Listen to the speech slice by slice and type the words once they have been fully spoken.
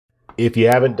If you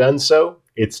haven't done so,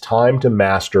 it's time to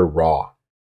master RAW.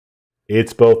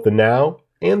 It's both the now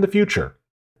and the future.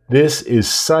 This is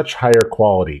such higher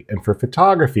quality, and for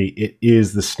photography, it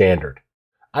is the standard.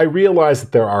 I realize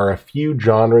that there are a few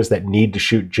genres that need to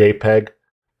shoot JPEG,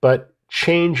 but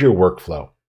change your workflow.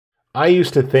 I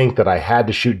used to think that I had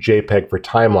to shoot JPEG for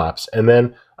time-lapse, and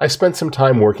then I spent some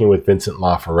time working with Vincent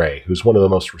Laforet, who's one of the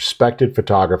most respected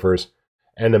photographers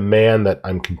and a man that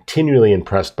I'm continually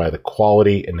impressed by the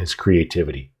quality and his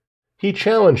creativity. He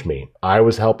challenged me. I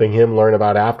was helping him learn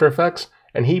about After Effects,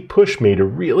 and he pushed me to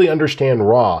really understand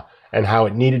RAW and how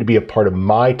it needed to be a part of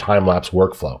my time-lapse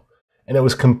workflow. And it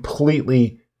was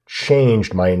completely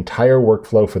changed my entire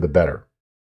workflow for the better.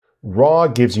 RAW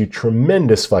gives you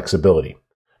tremendous flexibility.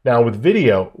 Now with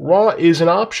video, RAW is an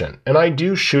option, and I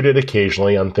do shoot it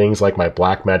occasionally on things like my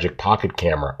Blackmagic Pocket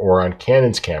camera or on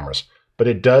Canon's cameras, but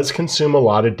it does consume a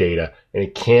lot of data and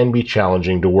it can be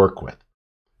challenging to work with.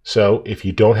 So if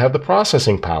you don't have the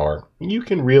processing power, you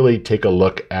can really take a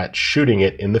look at shooting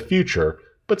it in the future,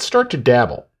 but start to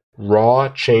dabble. RAW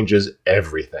changes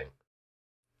everything.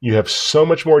 You have so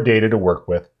much more data to work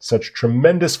with, such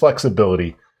tremendous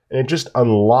flexibility, and it just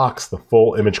unlocks the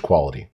full image quality.